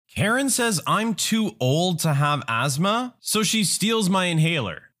Karen says I'm too old to have asthma, so she steals my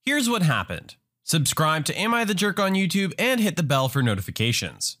inhaler. Here's what happened. Subscribe to Am I the Jerk on YouTube and hit the bell for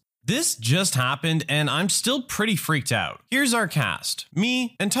notifications. This just happened and I'm still pretty freaked out. Here's our cast.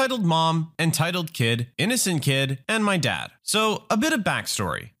 Me, entitled mom, entitled kid, innocent kid, and my dad. So, a bit of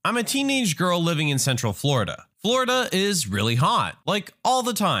backstory. I'm a teenage girl living in Central Florida. Florida is really hot, like all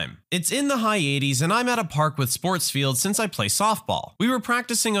the time. It's in the high 80s and I'm at a park with sports fields since I play softball. We were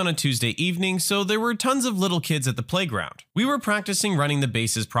practicing on a Tuesday evening, so there were tons of little kids at the playground. We were practicing running the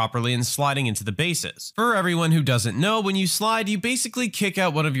bases properly and sliding into the bases. For everyone who doesn't know, when you slide, you basically kick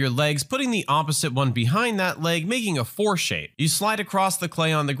out one of your legs, putting the opposite one behind that leg, making a 4 shape. You slide across the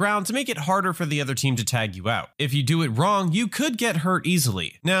clay on the ground to make it harder for the other team to tag you out. If you do it wrong, you could get hurt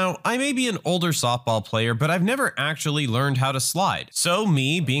easily. Now, I may be an older softball player, but I've never actually learned how to slide. So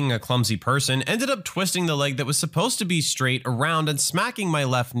me, being a clumsy person, ended up twisting the leg that was supposed to be straight around and smacking my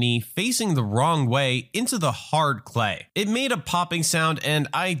left knee facing the wrong way into the hard clay. It made a popping sound and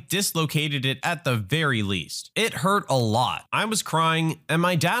I dislocated it at the very least. It hurt a lot. I was crying and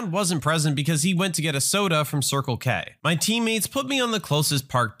my dad wasn't present because he went to get a soda from Circle K. My teammates put me on the closest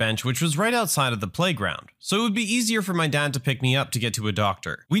park bench, which was right outside of the playground, so it would be easier for my dad to pick me up to get to a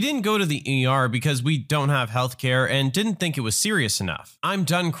doctor. We didn't go to the ER because we don't have healthcare and didn't think it was serious enough. I'm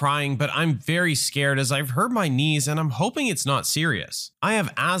done crying, but I'm very scared as I've hurt my knees and I'm hoping it's not serious. I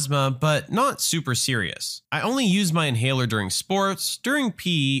have asthma, but not super serious. I only use my inhaler during sports, during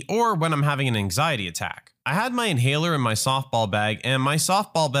PE, or when I'm having an anxiety attack. I had my inhaler in my softball bag and my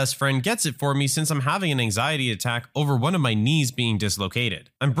softball best friend gets it for me since I'm having an anxiety attack over one of my knees being dislocated.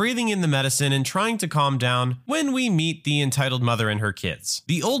 I'm breathing in the medicine and trying to calm down when we meet the entitled mother and her kids.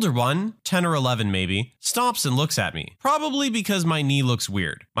 The older one, 10 or 11 maybe, stops and looks at me, probably because my knee looks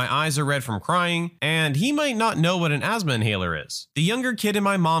weird. My eyes are red from crying and he might not know what an asthma inhaler is. The younger kid and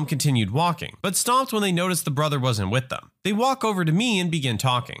my mom continued walking, but stopped when they noticed the brother wasn't with them. They walk over to me and begin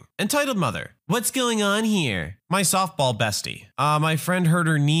talking. Entitled mother, what's going on here? My softball bestie. My friend hurt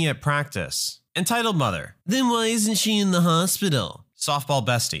her knee at practice. Entitled mother, then why isn't she in the hospital? Softball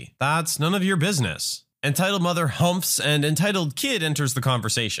bestie, that's none of your business. Entitled mother humps and entitled kid enters the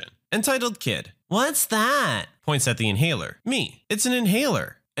conversation. Entitled kid, what's that? Points at the inhaler. Me, it's an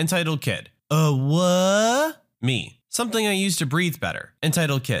inhaler. Entitled kid, what? Me, something I use to breathe better.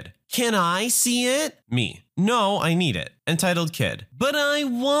 Entitled kid, can I see it? Me, no, I need it. Entitled kid, but I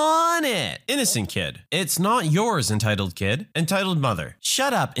want it. Innocent kid, it's not yours, entitled kid. Entitled mother,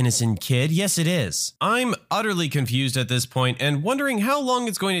 shut up, innocent kid, yes it is. I'm utterly confused at this point and wondering how long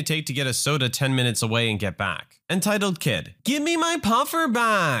it's going to take to get a soda 10 minutes away and get back. Entitled kid, give me my puffer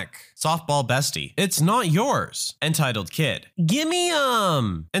back. Softball bestie, it's not yours. Entitled kid, gimme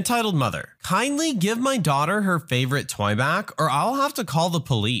Entitled mother, kindly give my daughter her favorite toy back or I'll have to call the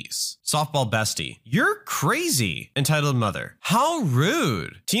police. Softball bestie, you're crazy. Entitled mother, how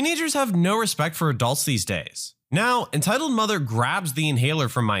rude. Teenagers have no respect for adults these days. Now, entitled mother grabs the inhaler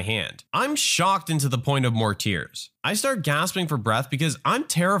from my hand. I'm shocked into the point of more tears. I start gasping for breath because I'm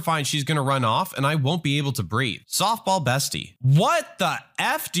terrified she's gonna run off and I won't be able to breathe. Softball bestie, what the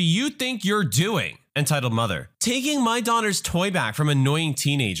F do you think you're doing? Entitled mother, taking my daughter's toy back from annoying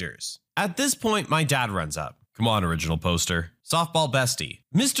teenagers. At this point, my dad runs up. Come on, original poster. Softball bestie,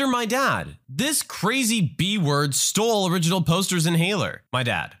 Mr. My dad, this crazy B-word stole original poster's inhaler. My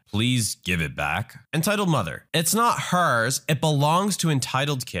dad, please give it back. Entitled mother, it's not hers, it belongs to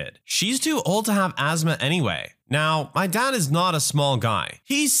entitled kid. She's too old to have asthma anyway. Now, my dad is not a small guy.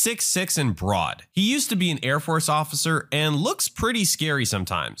 He's 6'6" and broad. He used to be an Air Force officer and looks pretty scary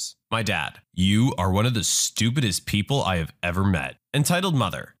sometimes. My dad, you are one of the stupidest people I have ever met. Entitled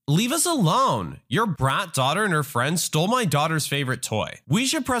mother, leave us alone. Your brat daughter and her friends stole my daughter's favorite toy. We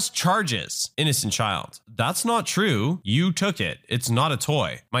should press charges. Innocent child, that's not true. You took it. It's not a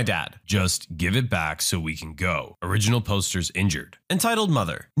toy. My dad, just give it back so we can go. Original poster's injured. Entitled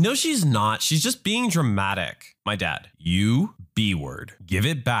mother, no she's not. She's just being dramatic. My dad, you B-word. Give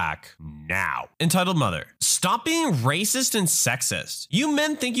it back now. Entitled mother, stop being racist and sexist. You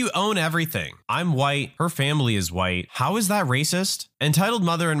men think you own everything. I'm white. Her family is white. How is that racist? Entitled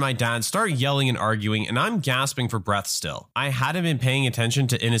mother and my dad start yelling and arguing and I'm gasping for breath still. I hadn't been paying attention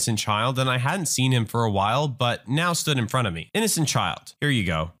to innocent child and I hadn't seen him for a while, but now stood in front of me. Innocent child, here you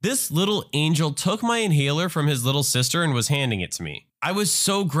go. This little angel took my inhaler from his little sister and was handing it to me. I was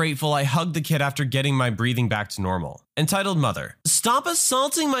so grateful I hugged the kid after getting my breathing back to normal. Entitled mother, stop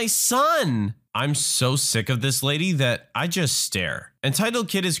assaulting my son. I'm so sick of this lady that I just stare. Entitled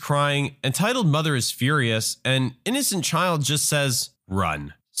kid is crying, entitled mother is furious, and innocent child just says,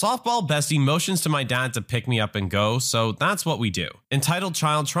 run. Softball bestie motions to my dad to pick me up and go, so that's what we do. Entitled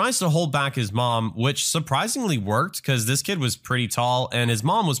child tries to hold back his mom, which surprisingly worked because this kid was pretty tall and his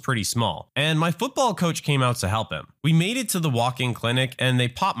mom was pretty small. And my football coach came out to help him. We made it to the walk-in clinic and they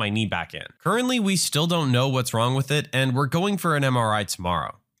popped my knee back in. Currently, we still don't know what's wrong with it and we're going for an MRI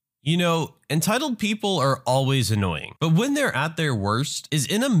tomorrow. You know, entitled people are always annoying, but when they're at their worst is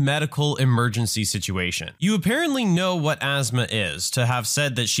in a medical emergency situation. You apparently know what asthma is to have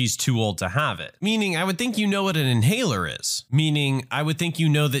said that she's too old to have it. Meaning, I would think you know what an inhaler is. Meaning, I would think you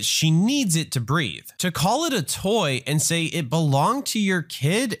know that she needs it to breathe. To call it a toy and say it belonged to your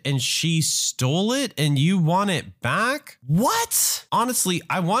kid and she stole it and you want it back? What? Honestly,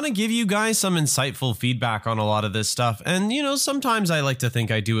 I want to give you guys some insightful feedback on a lot of this stuff. And you know, sometimes I like to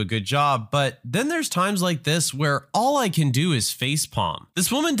think I do a good job, but then there's times like this where all I can do is facepalm. This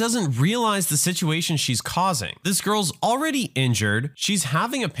woman doesn't realize the situation she's causing. This girl's already injured, she's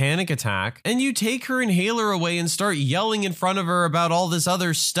having a panic attack, and you take her inhaler away and start yelling in front of her about all this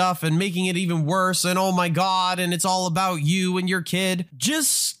other stuff and making it even worse and oh my god, and it's all about you and your kid.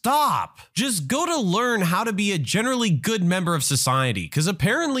 Just stop. Just go to learn how to be a generally good member of society, because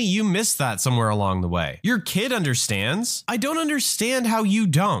apparently you missed that somewhere along the way. Your kid understands. I don't understand how you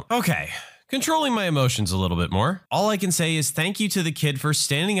don't. Okay. Controlling my emotions a little bit more. All I can say is thank you to the kid for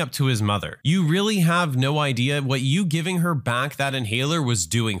standing up to his mother. You really have no idea what you giving her back that inhaler was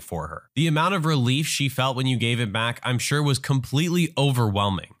doing for her. The amount of relief she felt when you gave it back, I'm sure was completely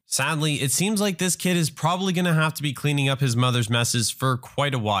overwhelming. Sadly, it seems like this kid is probably going to have to be cleaning up his mother's messes for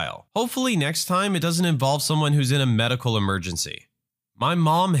quite a while. Hopefully next time it doesn't involve someone who's in a medical emergency. My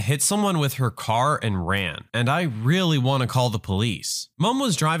mom hit someone with her car and ran, and I really want to call the police. Mom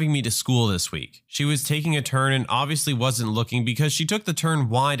was driving me to school this week. She was taking a turn and obviously wasn't looking because she took the turn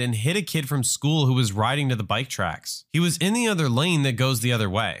wide and hit a kid from school who was riding to the bike tracks. He was in the other lane that goes the other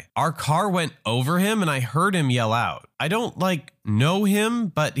way. Our car went over him and I heard him yell out. I don't know him,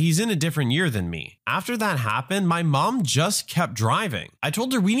 but he's in a different year than me. After that happened, my mom just kept driving. I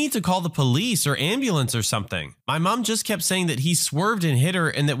told her we need to call the police or ambulance or something. My mom just kept saying that he swerved and hit her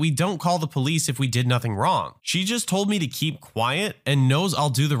and that we don't call the police if we did nothing wrong. She just told me to keep quiet and knows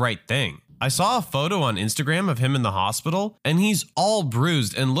I'll do the right thing. I saw a photo on Instagram of him in the hospital and he's all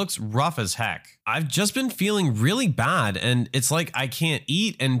bruised and looks rough as heck. I've just been feeling really bad and it's like I can't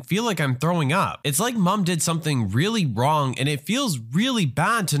eat and feel like I'm throwing up. It's like mom did something really wrong and it feels really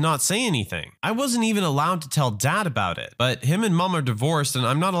bad to not say anything. I wasn't even allowed to tell dad about it, but him and mom are divorced and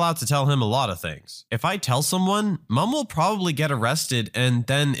I'm not allowed to tell him a lot of things. If I tell someone, mom will probably get arrested and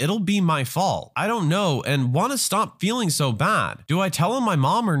then it'll be my fault. I don't know and want to stop feeling so bad. Do I tell him my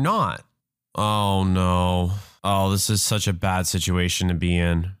mom or not? Oh no. Oh, this is such a bad situation to be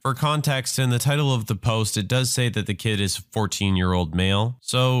in. For context, in the title of the post, it does say that the kid is a 14-year-old male.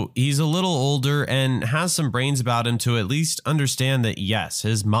 So he's a little older and has some brains about him to at least understand that yes,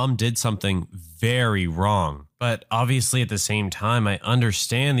 his mom did something very wrong. But obviously at the same time, I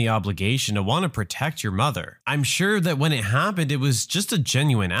understand the obligation to want to protect your mother. I'm sure that when it happened, it was just a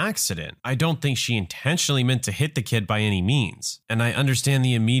genuine accident. I don't think she intentionally meant to hit the kid by any means. And I understand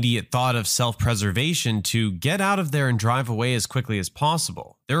the immediate thought of self-preservation to get out of there and drive away as quickly as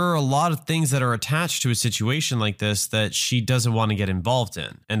possible. There are a lot of things that are attached to a situation like this that she doesn't want to get involved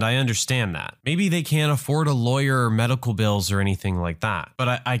in, and I understand that. Maybe they can't afford a lawyer or medical bills or anything like that,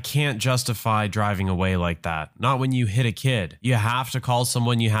 but I can't justify driving away like that. Not when you hit a kid. You have to call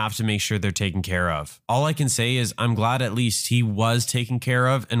someone, you have to make sure they're taken care of. All I can say is I'm glad at least he was taken care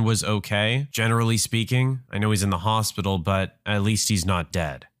of and was okay. Generally speaking, I know he's in the hospital, but at least he's not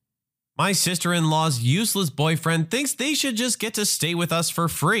dead. My sister-in-law's useless boyfriend thinks they should just get to stay with us for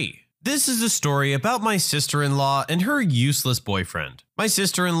free. This is a story about my sister-in-law and her useless boyfriend. My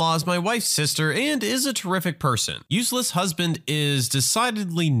sister-in-law is my wife's sister and is a terrific person. Useless husband is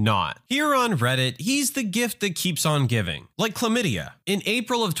decidedly not. Here on Reddit, he's the gift that keeps on giving. Like chlamydia. In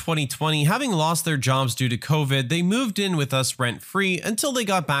April of 2020, having lost their jobs due to COVID, they moved in with us rent-free until they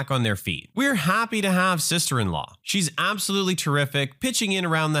got back on their feet. We're happy to have sister-in-law. She's absolutely terrific, pitching in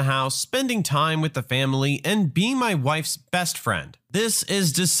around the house, spending time with the family, and being my wife's best friend. This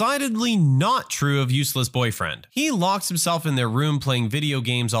is decidedly not true of useless boyfriend. He locks himself in their room playing video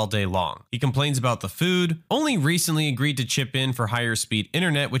games all day long. He complains about the food, only recently agreed to chip in for higher speed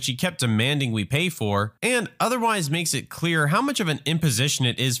internet, which he kept demanding we pay for, and otherwise makes it clear how much of an imposition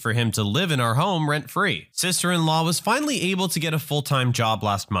it is for him to live in our home rent-free. Sister-in-law was finally able to get a full-time job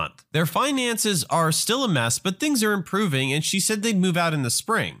last month. Their finances are still a mess, but things are improving, and she said they'd move out in the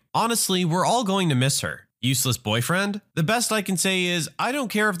spring. Honestly, we're all going to miss her. Useless boyfriend? The best I can say is I don't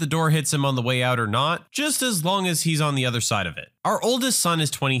care if the door hits him on the way out or not, just as long as he's on the other side of it. Our oldest son is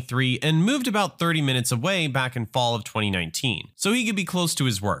 23 and moved about 30 minutes away back in fall of 2019, so he could be close to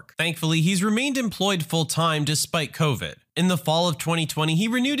his work. Thankfully, he's remained employed full-time despite COVID. In the fall of 2020, he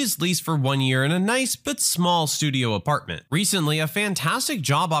renewed his lease for 1 year in a nice but small studio apartment. Recently, a fantastic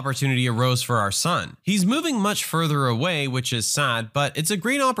job opportunity arose for our son. He's moving much further away, which is sad, but it's a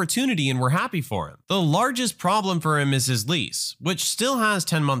great opportunity and we're happy for him. The largest problem for him is his lease, which still has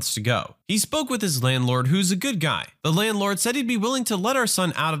 10 months to go. He spoke with his landlord, who's a good guy. The landlord said he'd be willing to let our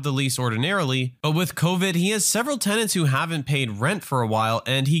son out of the lease ordinarily, but with COVID, he has several tenants who haven't paid rent for a while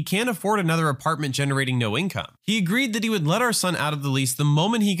and he can't afford another apartment generating no income. He agreed that he would let our son out of the lease the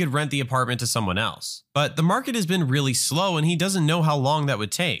moment he could rent the apartment to someone else. But the market has been really slow and he doesn't know how long that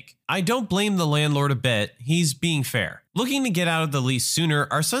would take. I don't blame the landlord a bit, he's being fair. Looking to get out of the lease sooner,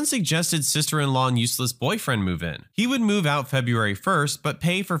 our son suggested sister-in-law and useless boyfriend move in. He would move out February 1st, but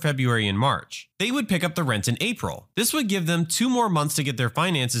pay for February and March. They would pick up the rent in April. This would give them 2 more months to get their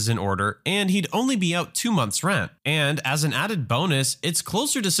finances in order, and he'd only be out 2 months' rent. And as an added bonus, it's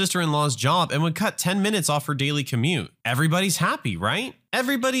closer to sister-in-law's job and would cut 10 minutes off her daily commute. Everybody's happy, right?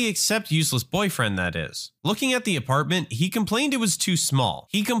 Everybody except useless boyfriend, that is. Looking at the apartment, he complained it was too small.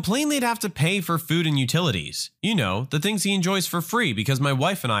 He complained they'd have to pay for food and utilities. You know, the things he enjoys for free because my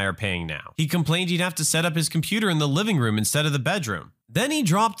wife and I are paying now. He complained he'd have to set up his computer in the living room instead of the bedroom. Then he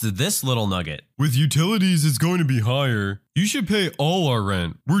dropped this little nugget. With utilities, it's going to be higher. You should pay all our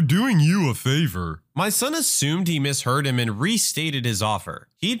rent. We're doing you a favor. My son assumed he misheard him and restated his offer.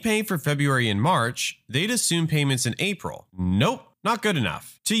 He'd pay for February and March. They'd assume payments in April. Nope. Not good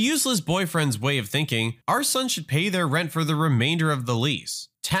enough. To useless boyfriend's way of thinking, our son should pay their rent for the remainder of the lease,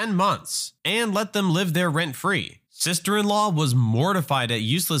 10 months, and let them live there rent-free. Sister-in-law was mortified at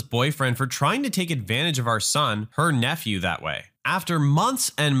useless boyfriend for trying to take advantage of our son, her nephew, that way. After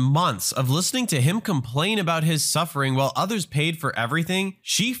months and months of listening to him complain about his suffering while others paid for everything,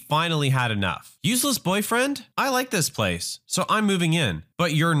 she finally had enough. Useless boyfriend, I like this place, so I'm moving in,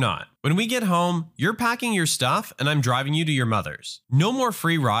 but you're not. When we get home, you're packing your stuff and I'm driving you to your mother's. No more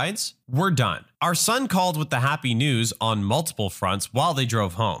free rides, we're done. Our son called with the happy news on multiple fronts while they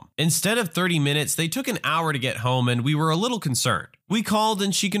drove home. Instead of 30 minutes, they took an hour to get home and we were a little concerned. We called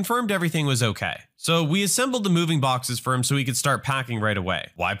and she confirmed everything was okay. So we assembled the moving boxes for him so he could start packing right away.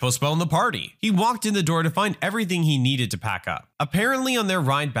 Why postpone the party? He walked in the door to find everything he needed to pack up. Apparently on their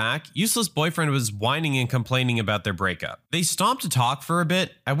ride back, useless boyfriend was whining and complaining about their breakup. They stopped to talk for a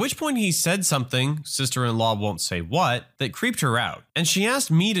bit, at which point he said something, sister-in-law won't say what, that creeped her out. And she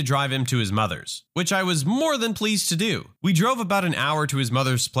asked me to drive him to his mother's, which I was more than pleased to do. We drove about an hour to his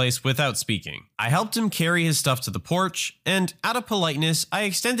mother's place without speaking. I helped him carry his stuff to the porch, and out of politeness, I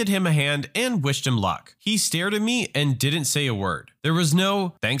extended him a hand and wished him luck. He stared at me and didn't say a word. There was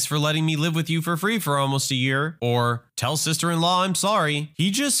no, thanks for letting me live with you for free for almost a year, or tell sister-in-law I'm sorry.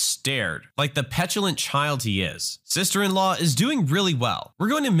 He just stared, like the petulant child he is. Sister-in-law is doing really well. We're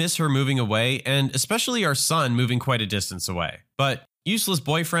going to miss her moving away, and especially our son moving quite a distance away. But useless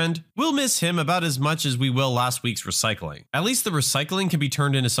boyfriend, we'll miss him about as much as we will last week's recycling. At least the recycling can be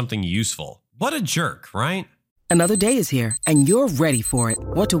turned into something useful. What a jerk, right? Another day is here, and you're ready for it.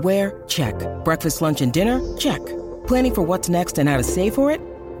 What to wear? Check. Breakfast, lunch, and dinner? Check. Planning for what's next and how to save for it?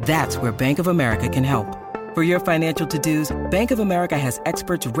 That's where Bank of America can help. For your financial to-dos, Bank of America has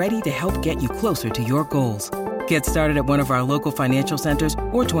experts ready to help get you closer to your goals. Get started at one of our local financial centers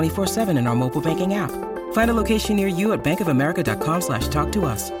or 24/7 in our mobile banking app. Find a location near you at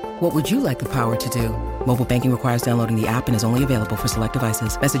bankofamerica.com/talktous. What would you like the power to do? Mobile banking requires downloading the app and is only available for select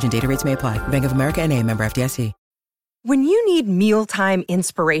devices. Message and data rates may apply. Bank of America N.A., member FDIC. When you need mealtime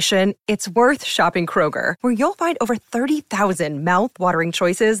inspiration, it's worth shopping Kroger, where you'll find over 30,000 mouth-watering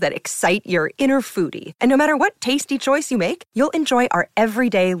choices that excite your inner foodie. And no matter what tasty choice you make, you'll enjoy our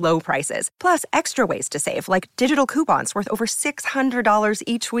everyday low prices, plus extra ways to save, like digital coupons worth over $600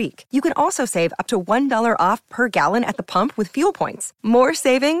 each week. You can also save up to $1 off per gallon at the pump with fuel points. More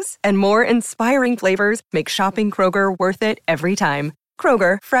savings and more inspiring flavors make shopping Kroger worth it every time.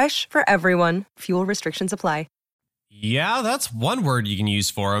 Kroger, fresh for everyone. Fuel restrictions apply. Yeah, that's one word you can use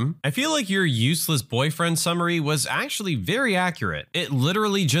for him. I feel like your useless boyfriend summary was actually very accurate. It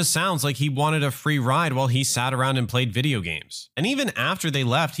literally just sounds like he wanted a free ride while he sat around and played video games. And even after they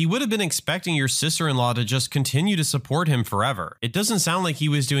left, he would have been expecting your sister-in-law to just continue to support him forever. It doesn't sound like he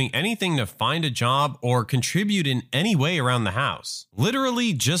was doing anything to find a job or contribute in any way around the house.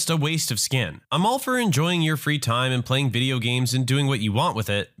 Literally just a waste of skin. I'm all for enjoying your free time and playing video games and doing what you want with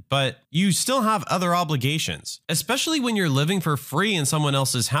it, but you still have other obligations, especially when you're living for free in someone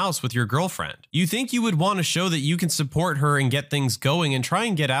else's house with your girlfriend. You think you would want to show that you can support her and get things going and try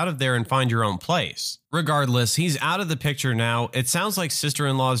and get out of there and find your own place. Regardless, he's out of the picture now. It sounds like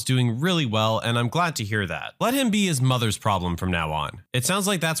sister-in-law is doing really well, and I'm glad to hear that. Let him be his mother's problem from now on. It sounds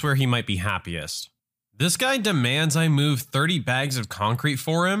like that's where he might be happiest. This guy demands I move 30 bags of concrete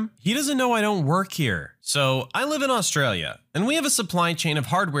for him. He doesn't know I don't work here. So, I live in Australia, and we have a supply chain of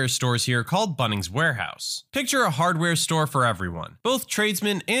hardware stores here called Bunnings Warehouse. Picture a hardware store for everyone, both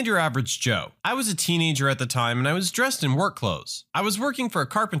tradesmen and your average Joe. I was a teenager at the time, and I was dressed in work clothes. I was working for a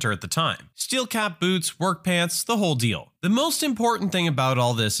carpenter at the time. Steel cap boots, work pants, the whole deal. The most important thing about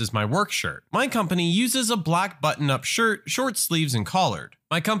all this is my work shirt. My company uses a black button-up shirt, short sleeves, and collared.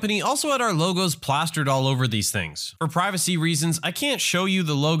 My company also had our logos plastered all over these things. For privacy reasons, I can't show you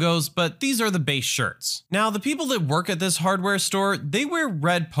the logos, but these are the base shirts. Now, the people that work at this hardware store, they wear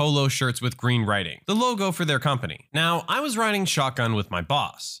red polo shirts with green writing, the logo for their company. Now, I was riding shotgun with my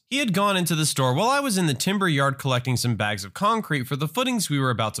boss. He had gone into the store while I was in the timber yard collecting some bags of concrete for the footings we were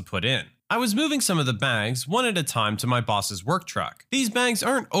about to put in. I was moving some of the bags, one at a time, to my boss's work truck. These bags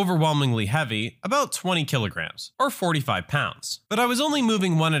aren't overwhelmingly heavy, about 20 kilograms, or 45 pounds. But I was only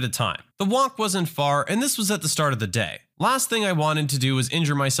moving one at a time. The walk wasn't far, and this was at the start of the day. Last thing I wanted to do was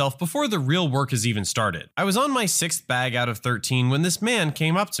injure myself before the real work has even started. I was on my 6th bag out of 13 when this man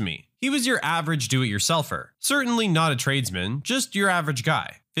came up to me. He was your average do-it-yourselfer. Certainly not a tradesman, just your average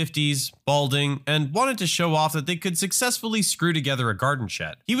guy. 50s, balding, and wanted to show off that they could successfully screw together a garden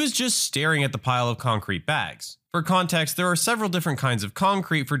shed. He was just staring at the pile of concrete bags. For context, there are several different kinds of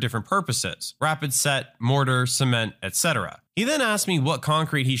concrete for different purposes: rapid set, mortar, cement, etc. He then asked me what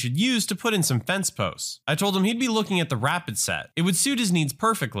concrete he should use to put in some fence posts. I told him he'd be looking at the rapid set. It would suit his needs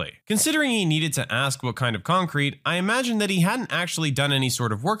perfectly. Considering he needed to ask what kind of concrete, I imagined that he hadn't actually done any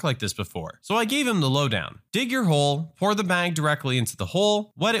sort of work like this before. So I gave him the lowdown. Dig your hole, pour the bag directly into the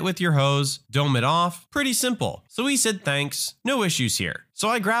hole, wet it with your hose, dome it off. Pretty simple. So he said thanks, no issues here. So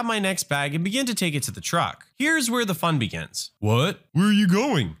I grabbed my next bag and began to take it to the truck. Here's where the fun begins. "What? Where are you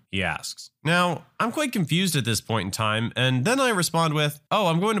going?" he asks. Now, I'm quite confused at this point in time, and then I respond with, "Oh,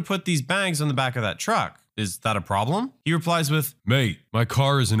 I'm going to put these bags on the back of that truck. Is that a problem?" He replies with, "Mate, my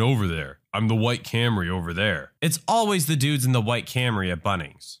car isn't over there. I'm the white Camry over there." It's always the dudes in the white Camry at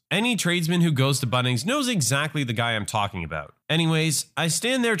Bunnings. Any tradesman who goes to Bunnings knows exactly the guy I'm talking about. Anyways, I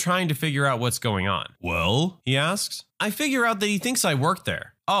stand there trying to figure out what's going on. "Well?" he asks. I figure out that he thinks I work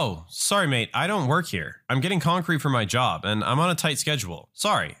there. "Oh, sorry mate, I don't work here. I'm getting concrete for my job, and I'm on a tight schedule.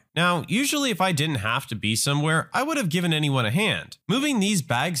 Sorry." Now, usually if I didn't have to be somewhere, I would have given anyone a hand. Moving these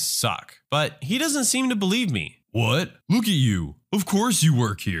bags suck, but he doesn't seem to believe me. "What? Look at you. Of course you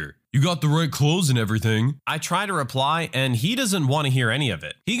work here. You got the right clothes and everything." I try to reply, and he doesn't want to hear any of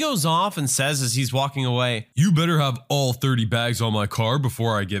it. He goes off and says as he's walking away, "You better have all 30 bags on my car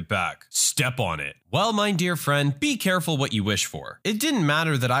before I get back. Step on it." Well, my dear friend, be careful what you wish for. It didn't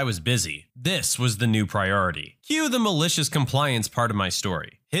matter that I was busy. This was the new priority. Cue the malicious compliance part of my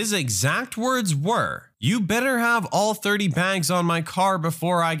story. His exact words were, "You better have all 30 bags on my car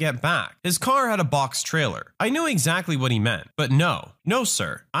before I get back." His car had a box trailer. I knew exactly what he meant, but no,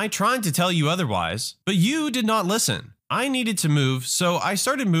 sir. I tried to tell you otherwise, but you did not listen. I needed to move, so I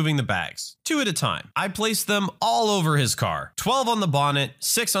started moving the bags, 2 at a time. I placed them all over his car, 12 on the bonnet,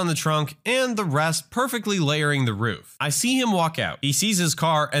 6 on the trunk, and the rest perfectly layering the roof. I see him walk out. He sees his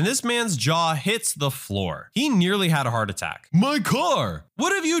car, and this man's jaw hits the floor. He nearly had a heart attack. "My car!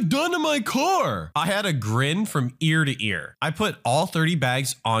 What have you done to my car?" I had a grin from ear to ear. "I put all 30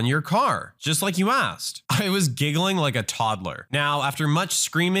 bags on your car, just like you asked." I was giggling like a toddler. Now, after much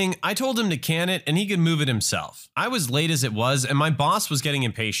screaming, I told him to can it and he could move it himself. I was late as it was, and my boss was getting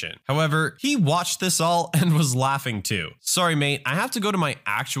impatient. However, he watched this all and was laughing too. "Sorry, mate, I have to go to my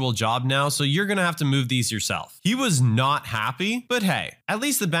actual job now, so you're gonna have to move these yourself." He was not happy, but hey, at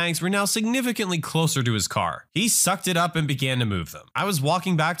least the bags were now significantly closer to his car. He sucked it up and began to move them. I was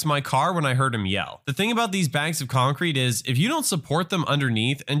walking back to my car when I heard him yell. The thing about these bags of concrete is, if you don't support them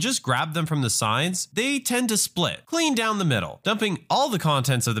underneath and just grab them from the sides, they tend to split clean down the middle, dumping all the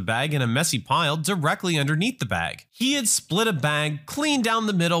contents of the bag in a messy pile directly underneath the bag. He had split a bag clean down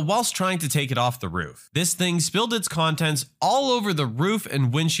the middle whilst trying to take it off the roof. This thing spilled its contents all over the roof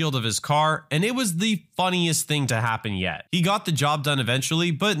and windshield of his car, and it was the funniest thing to happen yet. He got the job done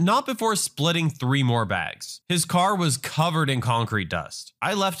eventually, but not before splitting 3 more bags. His car was covered in concrete dust.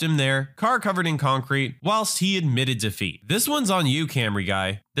 I left him there, car covered in concrete, whilst he admitted defeat. This one's on you, Camry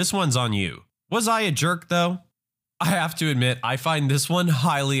guy. This one's on you. Was I a jerk though? I have to admit, I find this one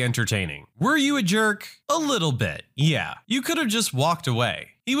highly entertaining. Were you a jerk? A little bit, yeah. You could have just walked away.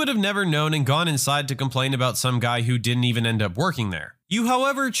 He would have never known and gone inside to complain about some guy who didn't even end up working there. You,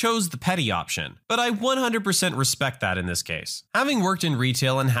 however, chose the petty option, but I 100% respect that in this case. Having worked in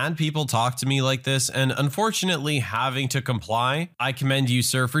retail and had people talk to me like this, and unfortunately having to comply, I commend you,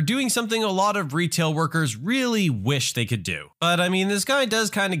 sir, for doing something a lot of retail workers really wish they could do. But I mean, this guy does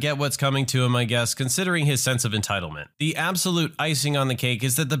kind of get what's coming to him, I guess, considering his sense of entitlement. The absolute icing on the cake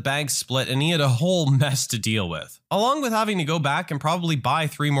is that the bag split and he had a whole mess to deal with, along with having to go back and probably buy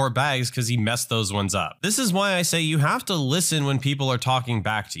 3 more bags because he messed those ones up. This is why I say you have to listen when people are talking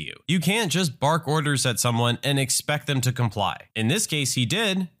back to you. You can't just bark orders at someone and expect them to comply. In this case, he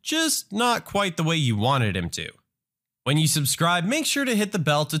did, just not quite the way you wanted him to. When you subscribe, make sure to hit the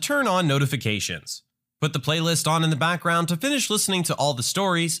bell to turn on notifications. Put the playlist on in the background to finish listening to all the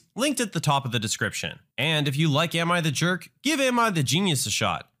stories, linked at the top of the description. And if you like Am I the Jerk, give Am I the Genius a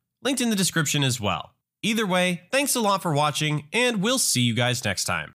shot, linked in the description as well. Either way, thanks a lot for watching, and we'll see you guys next time.